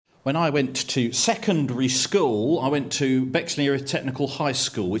When I went to secondary school, I went to Bexley Area Technical High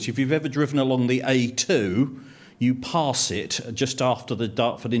School, which if you've ever driven along the A2, you pass it just after the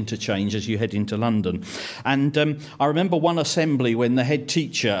Dartford interchange as you head into London. And I remember one assembly when the head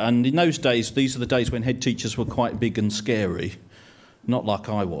teacher, and in those days, these are the days when head teachers were quite big and scary, not like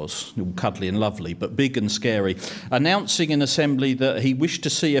I was, all cuddly and lovely, but big and scary, announcing in assembly that he wished to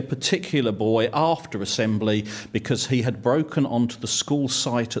see a particular boy after assembly because he had broken onto the school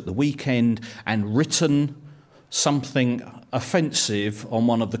site at the weekend and written something offensive on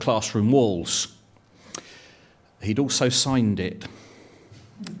one of the classroom walls. He'd also signed it,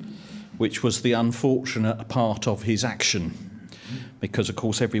 which was the unfortunate part of his action, because, of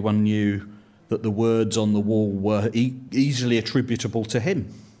course, everyone knew that the words on the wall were easily attributable to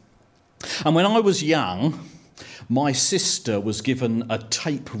him. And when I was young, my sister was given a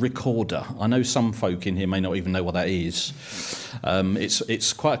tape recorder. I know some folk in here may not even know what that is.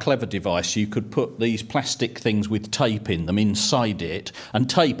 It's quite a clever device. You could put these plastic things with tape in them inside it. And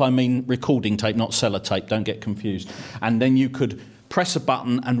tape, I mean recording tape, not sellotape, don't get confused. And then you could press a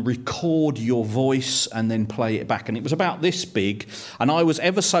button and record your voice and then play it back. And it was about this big, and I was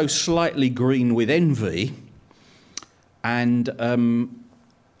ever so slightly green with envy, and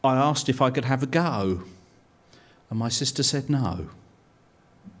I asked if I could have a go, and my sister said no.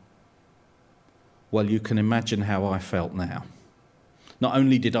 Well, you can imagine how I felt now. Not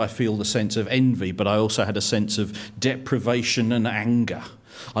only did I feel the sense of envy, but I also had a sense of deprivation and anger.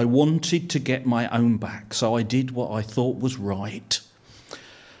 I wanted to get my own back, so I did what I thought was right.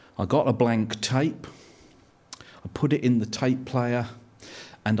 I got a blank tape, I put it in the tape player,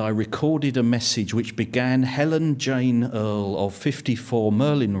 and I recorded a message which began, "Helen Jane Earle of 54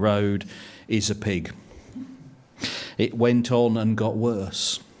 Merlin Road is a pig." It went on and got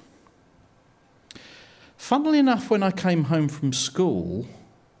worse. Funnily enough, when I came home from school,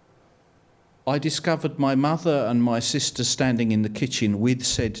 I discovered my mother and my sister standing in the kitchen with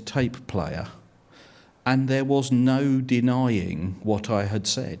said tape player, and there was no denying what I had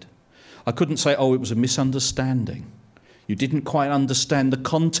said. I couldn't say, oh, it was a misunderstanding. You didn't quite understand the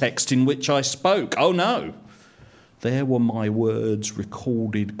context in which I spoke. Oh, no. There were my words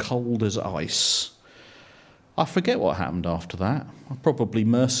recorded cold as ice. I forget what happened after that, probably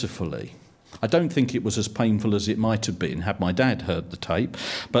mercifully. I don't think it was as painful as it might have been had my dad heard the tape,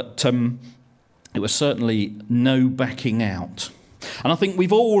 but it was certainly no backing out. And I think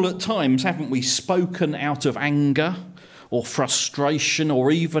we've all at times, haven't we, spoken out of anger or frustration or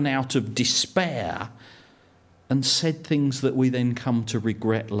even out of despair and said things that we then come to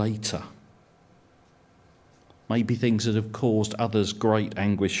regret later. Maybe things that have caused others great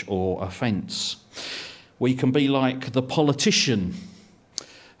anguish or offence. We can be like the politician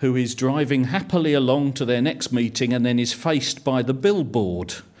who is driving happily along to their next meeting and then is faced by the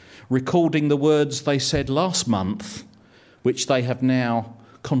billboard recording the words they said last month, which they have now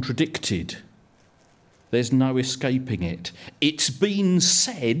contradicted. There's no escaping it. It's been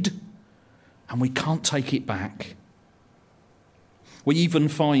said, and we can't take it back. We even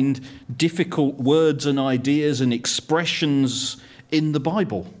find difficult words and ideas and expressions in the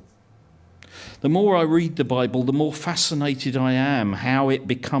Bible. The more I read the Bible, the more fascinated I am how it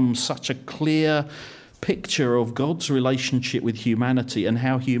becomes such a clear picture of God's relationship with humanity and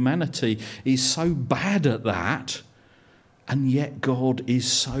how humanity is so bad at that, and yet God is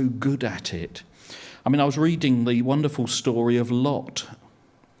so good at it. I mean, I was reading the wonderful story of Lot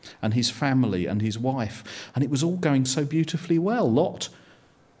and his family and his wife, and it was all going so beautifully well. Lot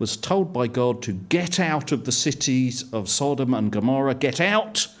was told by God to get out of the cities of Sodom and Gomorrah, get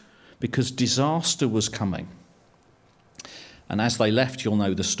out, because disaster was coming. And as they left, you'll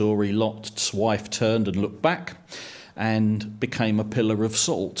know the story, Lot's wife turned and looked back and became a pillar of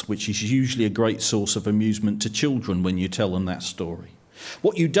salt, which is usually a great source of amusement to children when you tell them that story.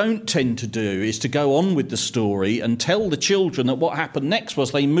 What you don't tend to do is to go on with the story and tell the children that what happened next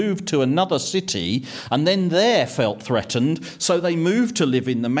was they moved to another city and then there felt threatened, so they moved to live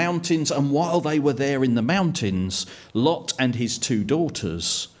in the mountains, and while they were there in the mountains, Lot and his two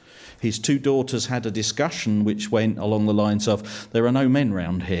daughters had a discussion which went along the lines of, there are no men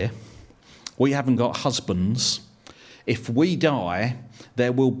round here, we haven't got husbands, if we die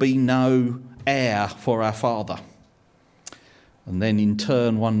there will be no heir for our father. And then in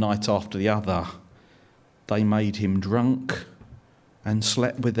turn, one night after the other, they made him drunk and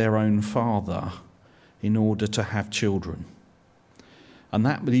slept with their own father in order to have children. And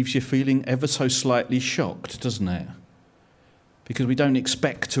that leaves you feeling ever so slightly shocked, doesn't it? Because we don't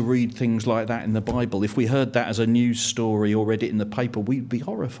expect to read things like that in the Bible. If we heard that as a news story or read it in the paper, we'd be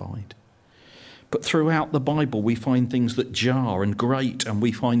horrified. But throughout the Bible, we find things that jar and grate and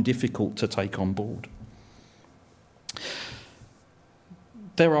we find difficult to take on board.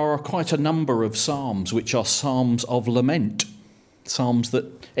 There are quite a number of psalms which are psalms of lament, psalms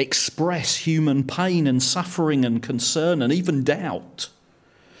that express human pain and suffering and concern and even doubt.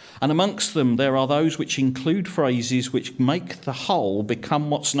 And amongst them, there are those which include phrases which make the whole become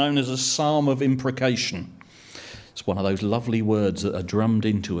what's known as a psalm of imprecation. It's one of those lovely words that are drummed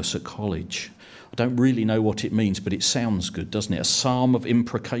into us at college. I don't really know what it means, but it sounds good, doesn't it? A psalm of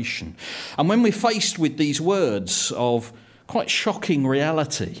imprecation. And when we're faced with these words of quite shocking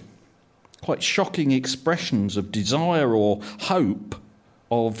reality, quite shocking expressions of desire or hope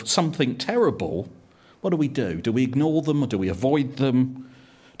of something terrible, what do we do? Do we ignore them or do we avoid them?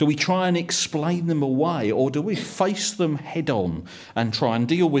 Do we try and explain them away, or do we face them head on and try and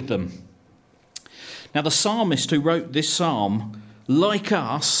deal with them? Now, the psalmist who wrote this psalm, like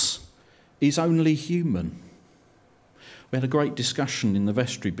us, is only human. We had a great discussion in the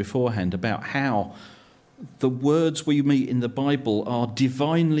vestry beforehand about how the words we meet in the Bible are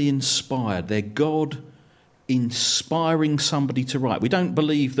divinely inspired. They're God inspiring somebody to write. We don't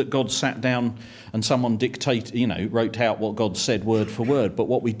believe that God sat down and someone wrote out what God said word for word. But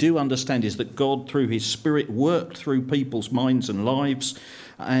what we do understand is that God, through his Spirit, worked through people's minds and lives,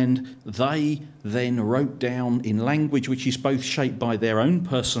 and they then wrote down in language which is both shaped by their own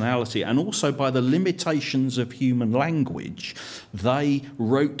personality and also by the limitations of human language. They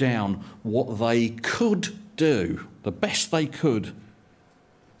wrote down what they could do, the best they could.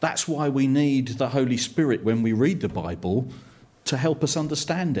 That's why we need the Holy Spirit when we read the Bible to help us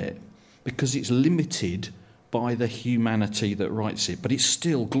understand it, because it's limited by the humanity that writes it. But it's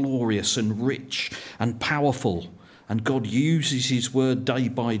still glorious and rich and powerful, and God uses his word day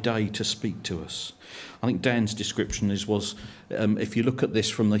by day to speak to us. I think Dan's description was, if you look at this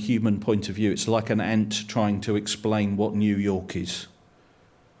from the human point of view, it's like an ant trying to explain what New York is.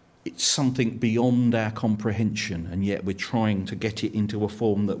 It's something beyond our comprehension, and yet we're trying to get it into a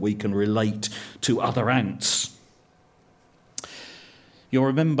form that we can relate to other ants. You'll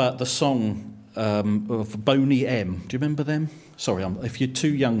remember the song of Boney M. Do you remember them? Sorry, if you're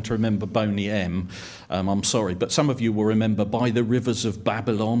too young to remember Boney M, I'm sorry, but some of you will remember By the Rivers of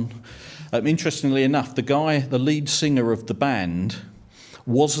Babylon. Interestingly enough, the lead singer of the band,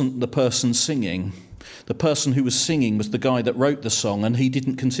 wasn't the person singing. The person who was singing was the guy that wrote the song, and he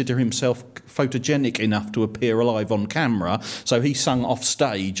didn't consider himself photogenic enough to appear alive on camera, so he sung off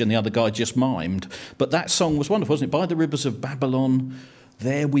stage and the other guy just mimed. But that song was wonderful, wasn't it? By the Rivers of Babylon,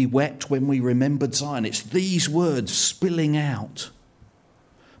 there we wept when we remembered Zion. It's these words spilling out.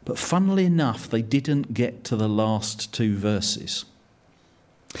 But funnily enough, they didn't get to the last two verses.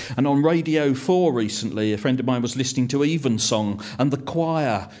 And on Radio 4 recently, a friend of mine was listening to Evensong, and the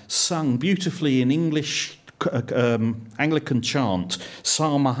choir sung beautifully in English Anglican chant,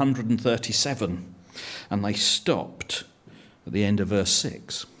 Psalm 137. And they stopped at the end of verse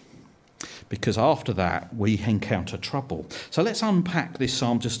 6. Because after that, we encounter trouble. So let's unpack this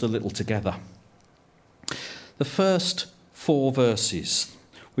psalm just a little together. The first 4 verses,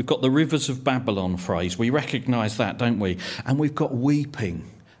 we've got the rivers of Babylon phrase. We recognise that, don't we? And we've got weeping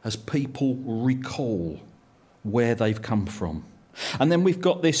as people recall where they've come from. And then we've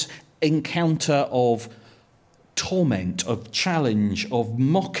got this encounter of torment, of challenge, of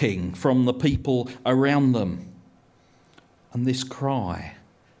mocking from the people around them. And this cry,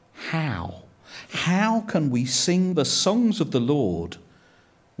 how? How can we sing the songs of the Lord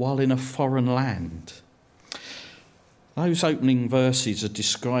while in a foreign land? Those opening verses are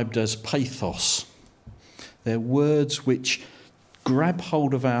described as pathos. They're words which grab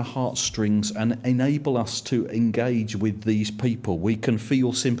hold of our heartstrings and enable us to engage with these people. We can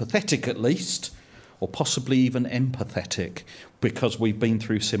feel sympathetic at least, or possibly even empathetic, because we've been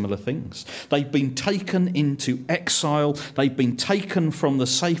through similar things. They've been taken into exile. They've been taken from the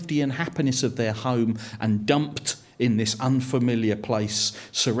safety and happiness of their home and dumped in this unfamiliar place,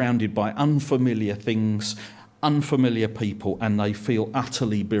 surrounded by unfamiliar things, unfamiliar people, and they feel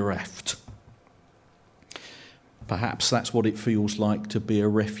utterly bereft. Perhaps that's what it feels like to be a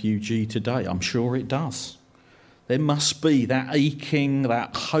refugee today. I'm sure it does. There must be that aching,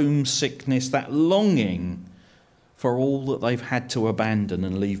 that homesickness, that longing for all that they've had to abandon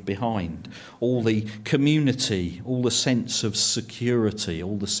and leave behind. All the community, all the sense of security,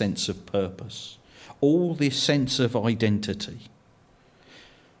 all the sense of purpose, all this sense of identity.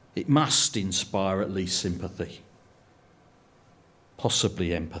 It must inspire at least sympathy,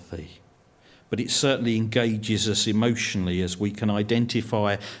 possibly empathy. But it certainly engages us emotionally as we can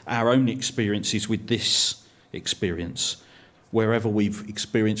identify our own experiences with this experience. wherever we've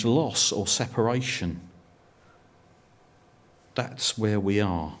experienced loss or separation. That's where we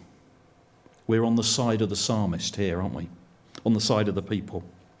are. We're on the side of the psalmist here, aren't we? On the side of the people.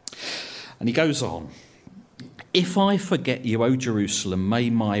 And he goes on, "If I forget you, O Jerusalem, may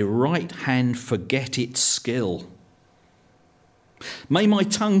my right hand forget its skill. May my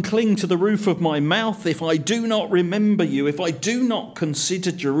tongue cling to the roof of my mouth if I do not remember you, if I do not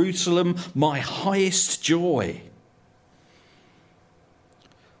consider Jerusalem my highest joy."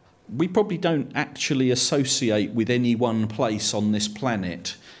 We probably don't actually associate with any one place on this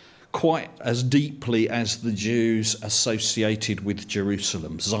planet quite as deeply as the Jews associated with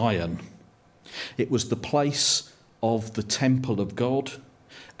Jerusalem, Zion. It was the place of the temple of God,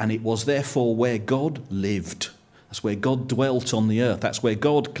 and it was therefore where God lived. That's where God dwelt on the earth. That's where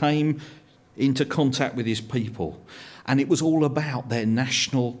God came into contact with his people. And it was all about their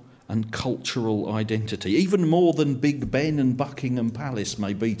national and cultural identity, even more than Big Ben and Buckingham Palace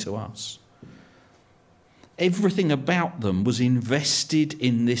may be to us. Everything about them was invested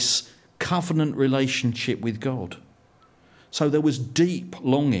in this covenant relationship with God. So there was deep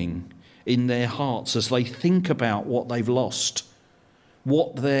longing in their hearts as they think about what they've lost,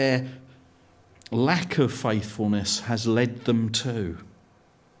 what their lack of faithfulness has led them to.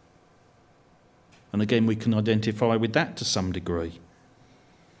 And again, we can identify with that to some degree.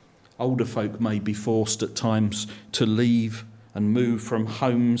 Older folk may be forced at times to leave and move from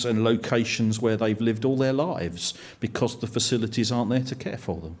homes and locations where they've lived all their lives because the facilities aren't there to care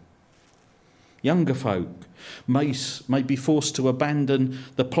for them. Younger folk may be forced to abandon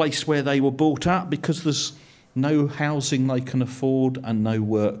the place where they were brought up because there's no housing they can afford and no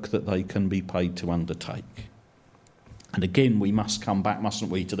work that they can be paid to undertake. And again, we must come back,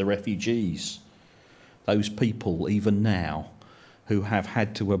 mustn't we, to the refugees, those people even now who have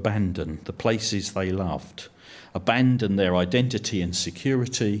had to abandon the places they loved, abandon their identity and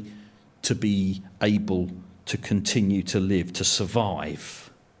security to be able to continue to live, to survive.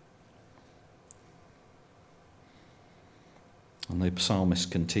 And the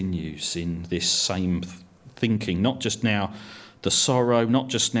psalmist continues in this same thinking, not just now the sorrow, not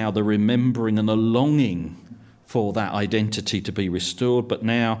just now the remembering and the longing for that identity to be restored, but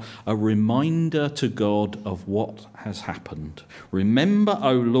now a reminder to God of what has happened. Remember,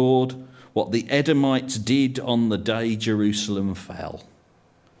 O Lord, what the Edomites did on the day Jerusalem fell.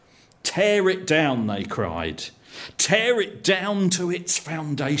 Tear it down, they cried. Tear it down to its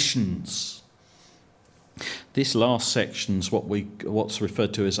foundations. This last section's what's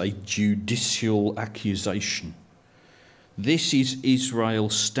referred to as a judicial accusation. This is Israel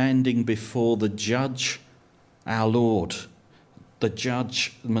standing before the judge, our Lord, the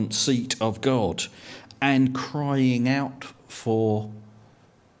judgment seat of God, and crying out for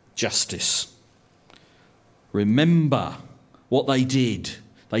justice. Remember what they did.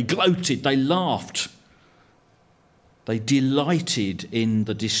 They gloated, they laughed, they delighted in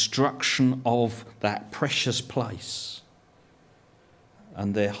the destruction of that precious place.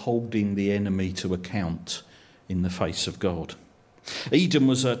 And they're holding the enemy to account in the face of God. Edom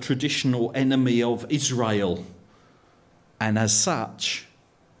was a traditional enemy of Israel, and as such,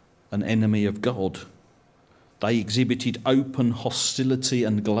 an enemy of God. They exhibited open hostility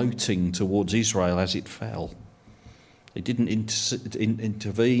and gloating towards Israel as it fell. They didn't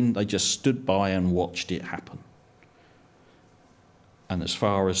intervene, they just stood by and watched it happen. And as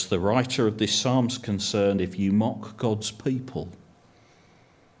far as the writer of this psalm's concerned, if you mock God's people,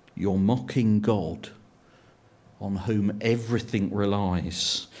 you're mocking God, on whom everything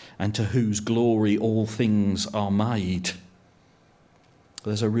relies and to whose glory all things are made.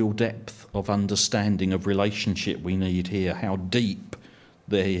 There's a real depth of understanding of relationship we need here, how deep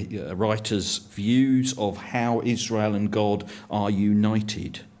the writer's views of how Israel and God are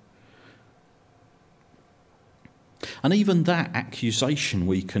united. And even that accusation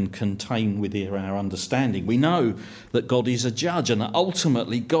we can contain within our understanding. We know that God is a judge and that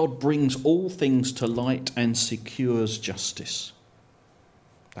ultimately God brings all things to light and secures justice.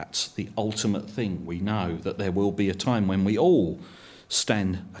 That's the ultimate thing. We know that there will be a time when we all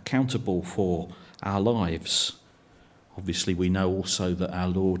stand accountable for our lives. Obviously, we know also that our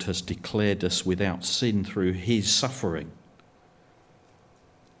Lord has declared us without sin through his suffering.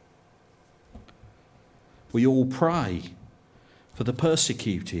 We all pray for the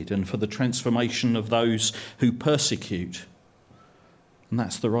persecuted and for the transformation of those who persecute. And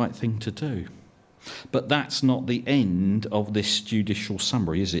that's the right thing to do. But that's not the end of this judicial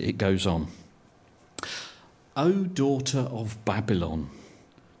summary, is it? It goes on. O daughter of Babylon,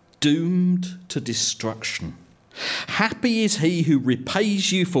 doomed to destruction, happy is he who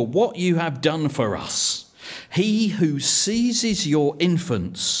repays you for what you have done for us. He who seizes your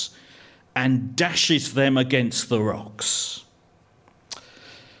infants and dashes them against the rocks.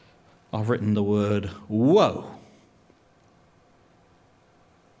 I've written the word whoa.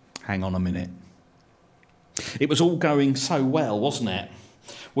 Hang on a minute. It was all going so well, wasn't it?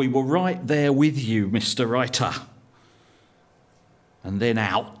 We were right there with you, Mr. Writer. And then,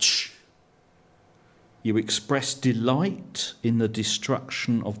 ouch. You express delight in the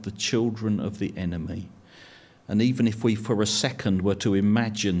destruction of the children of the enemy. And even if we for a second were to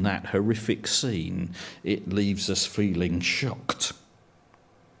imagine that horrific scene, it leaves us feeling shocked.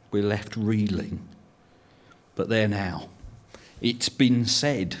 We're left reeling. But there now, it's been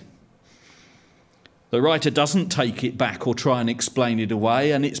said. The writer doesn't take it back or try and explain it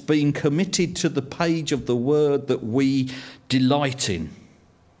away, and it's been committed to the page of the word that we delight in.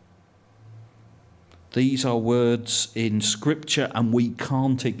 These are words in Scripture and we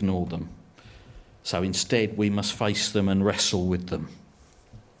can't ignore them. So instead we must face them and wrestle with them.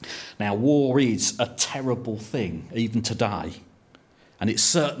 Now, war is a terrible thing, even today. And it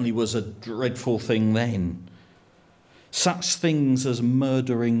certainly was a dreadful thing then. Such things as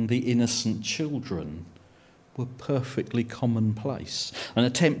murdering the innocent children were perfectly commonplace. An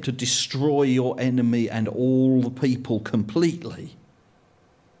attempt to destroy your enemy and all the people completely.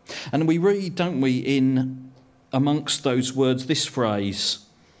 And we read, don't we, in amongst those words, this phrase,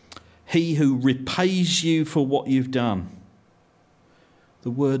 he who repays you for what you've done.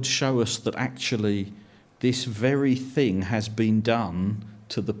 The words show us that actually this very thing has been done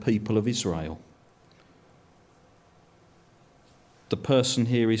to the people of Israel. The person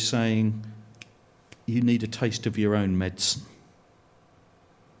here is saying, you need a taste of your own medicine.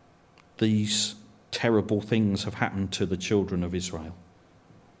 These terrible things have happened to the children of Israel.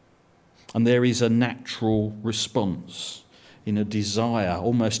 And there is a natural response in a desire,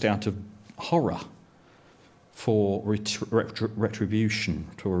 almost out of horror, for retribution,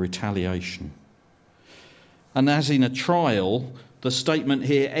 to a retaliation. And as in a trial, the statement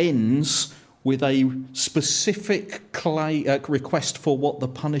here ends with a specific request for what the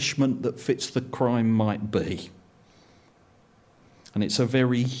punishment that fits the crime might be. And it's a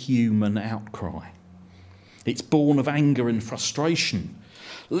very human outcry. It's born of anger and frustration.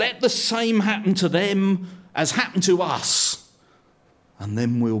 Let the same happen to them as happened to us, and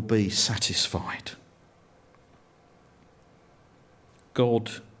then we'll be satisfied. God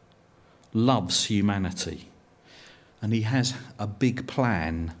loves humanity, and he has a big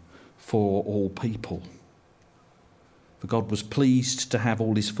plan for all people. For God was pleased to have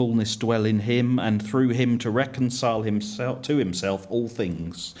all his fullness dwell in him, and through him to reconcile himself to himself all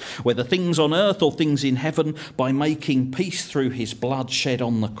things, whether things on earth or things in heaven, by making peace through his blood shed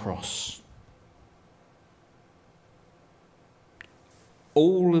on the cross.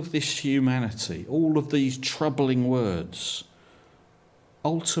 All of this humanity, all of these troubling words,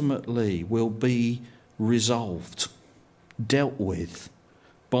 ultimately will be resolved, dealt with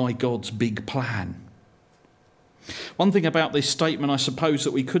by God's big plan. One thing about this statement, I suppose,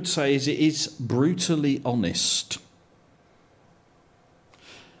 that we could say is it is brutally honest.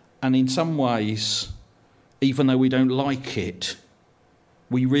 And in some ways, even though we don't like it,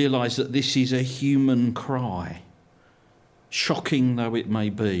 we realise that this is a human cry, shocking though it may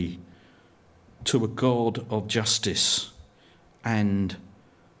be, to a God of justice and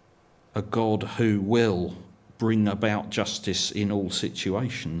a God who will bring about justice in all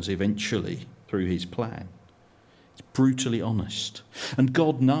situations eventually through his plan. It's brutally honest. And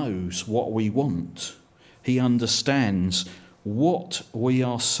God knows what we want. He understands what we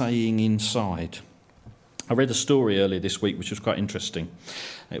are saying inside. I read a story earlier this week which was quite interesting.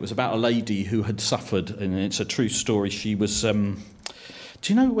 It was about a lady who had suffered, and it's a true story. She was... do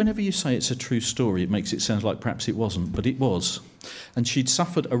you know, whenever you say it's a true story, it makes it sound like perhaps it wasn't, but it was. And she'd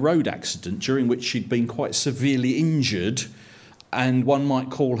suffered a road accident during which she'd been quite severely injured, and one might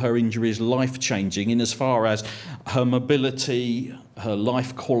call her injuries life-changing in as far as her mobility, her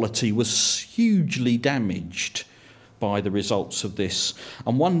life quality was hugely damaged by the results of this.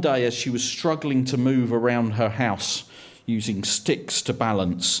 And one day, as she was struggling to move around her house using sticks to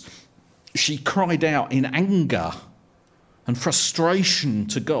balance, she cried out in anger and frustration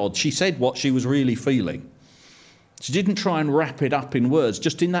to God. She said what she was really feeling. She didn't try and wrap it up in words.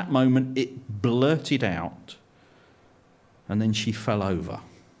 Just in that moment, it blurted out. And then she fell over.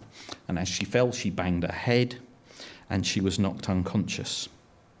 And as she fell, she banged her head and she was knocked unconscious.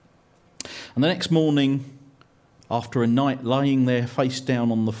 And the next morning, after a night lying there face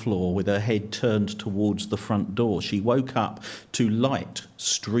down on the floor with her head turned towards the front door, she woke up to light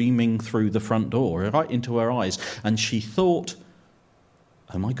streaming through the front door, right into her eyes. And she thought,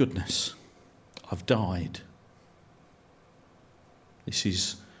 oh my goodness, I've died. This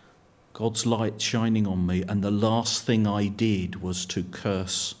is God's light shining on me, and the last thing I did was to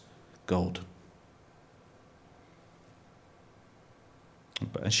curse God.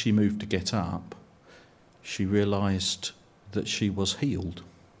 But as she moved to get up, she realised that she was healed.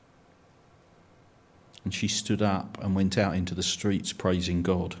 And she stood up and went out into the streets praising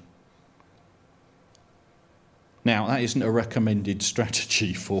God. Now, that isn't a recommended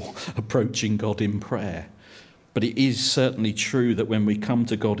strategy for approaching God in prayer. But it is certainly true that when we come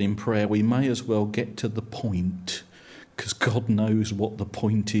to God in prayer, we may as well get to the point, because God knows what the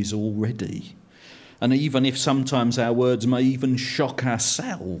point is already. And even if sometimes our words may even shock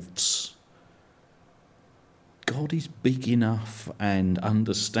ourselves, God is big enough and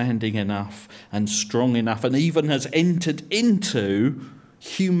understanding enough and strong enough, and even has entered into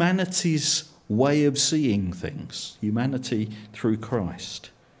humanity's way of seeing things, humanity through Christ,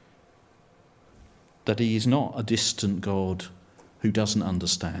 that he is not a distant God who doesn't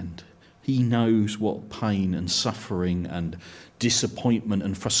understand. He knows what pain and suffering and disappointment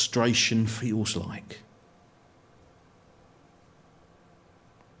and frustration feels like.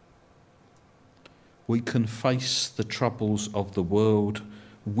 We can face the troubles of the world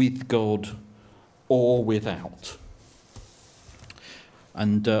with God or without.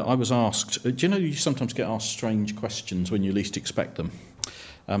 And I was asked, do you know you sometimes get asked strange questions when you least expect them?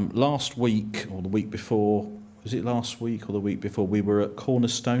 Last week, or the week before, was it last week or the week before, we were at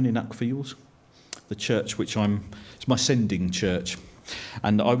Cornerstone in Uckfield, the church which it's my sending church.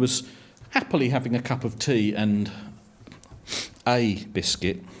 And I was happily having a cup of tea and a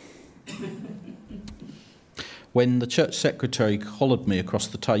biscuit when the church secretary collared me across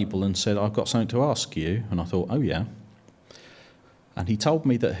the table and said, "I've got something to ask you." And I thought, oh yeah. And he told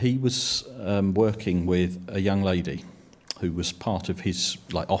me that he was working with a young lady who was part of his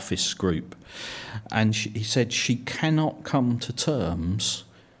office group. And he said she cannot come to terms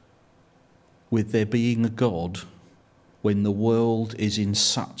with there being a God when the world is in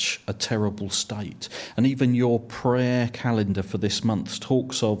such a terrible state. And even your prayer calendar for this month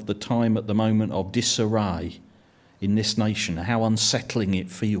talks of the time at the moment of disarray in this nation, how unsettling it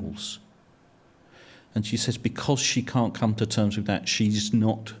feels. And she says because she can't come to terms with that, she's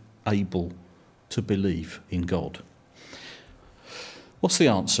not able to believe in God. "What's the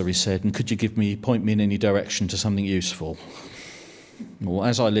answer?" he said, "and could you point me in any direction to something useful?" Well,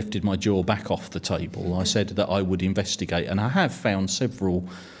 as I lifted my jaw back off the table, I said that I would investigate, and I have found several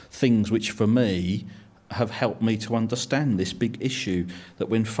things which for me have helped me to understand this big issue, that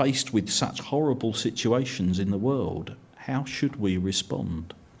when faced with such horrible situations in the world, how should we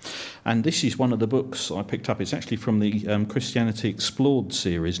respond? And this is one of the books I picked up. It's actually from the Christianity Explored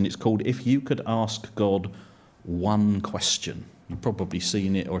series, and it's called If You Could Ask God One Question. You've probably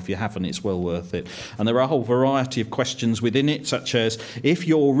seen it, or if you haven't, it's well worth it. And there are a whole variety of questions within it, such as, if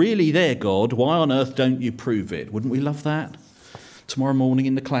you're really there, God, why on earth don't you prove it? Wouldn't we love that? Tomorrow morning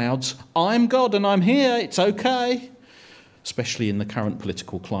in the clouds, I'm God and I'm here, it's okay. Especially in the current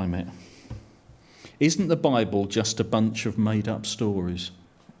political climate. Isn't the Bible just a bunch of made-up stories?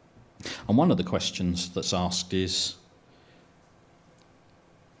 And one of the questions that's asked is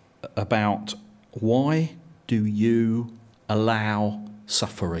about why do you allow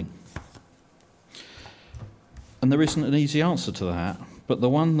suffering? And there isn't an easy answer to that, but the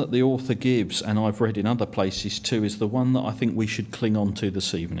one that the author gives, and I've read in other places too, is the one that I think we should cling on to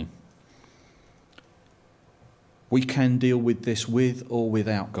this evening. We can deal with this with or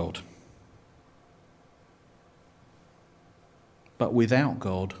without God. But without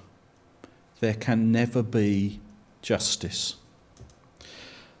God, there can never be justice.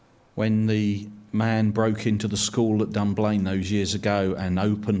 When the man broke into the school at Dunblane those years ago and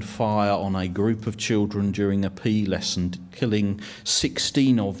opened fire on a group of children during a PE lesson, killing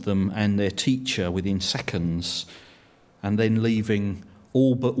 16 of them and their teacher within seconds, and then leaving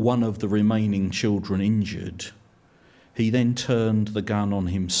all but one of the remaining children injured, he then turned the gun on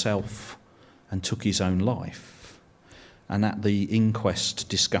himself and took his own life. And at the inquest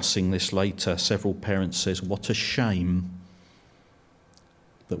discussing this later, several parents says, what a shame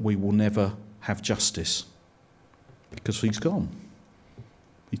that we will never have justice, because he's gone.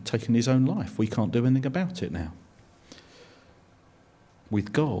 He's taken his own life. We can't do anything about it now.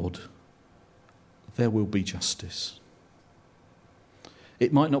 With God, there will be justice.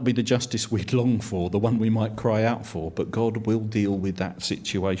 It might not be the justice we'd long for, the one we might cry out for, but God will deal with that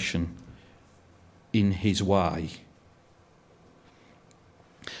situation in his way.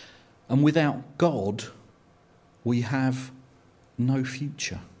 And without God, we have no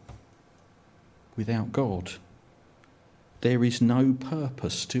future. Without God, there is no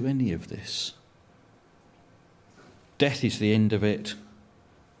purpose to any of this. Death is the end of it,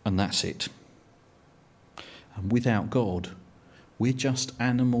 and that's it. And without God, we're just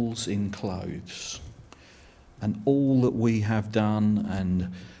animals in clothes. And all that we have done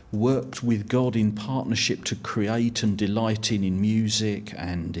and worked with God in partnership to create and delight in music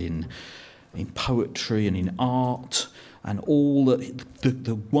and in poetry and in art, and all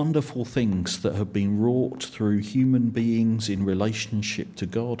the wonderful things that have been wrought through human beings in relationship to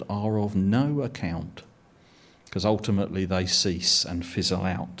God are of no account, because ultimately they cease and fizzle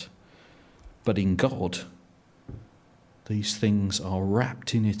out. But in God, these things are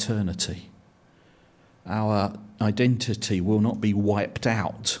wrapped in eternity. Our identity will not be wiped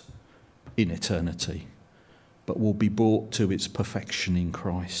out in eternity, but will be brought to its perfection in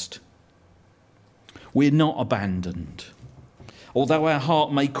Christ. We're not abandoned. Although our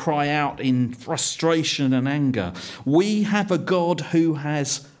heart may cry out in frustration and anger, we have a God who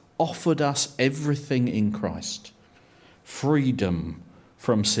has offered us everything in Christ. Freedom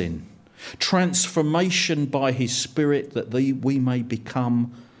from sin, transformation by his Spirit that we may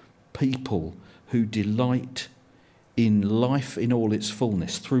become people who delight in life in all its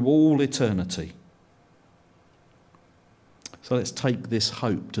fullness through all eternity. So let's take this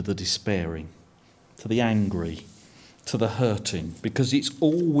hope to the despairing, to the angry, to the hurting, because it's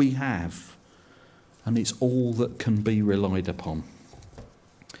all we have and it's all that can be relied upon.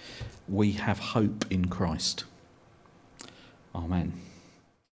 We have hope in Christ. Amen.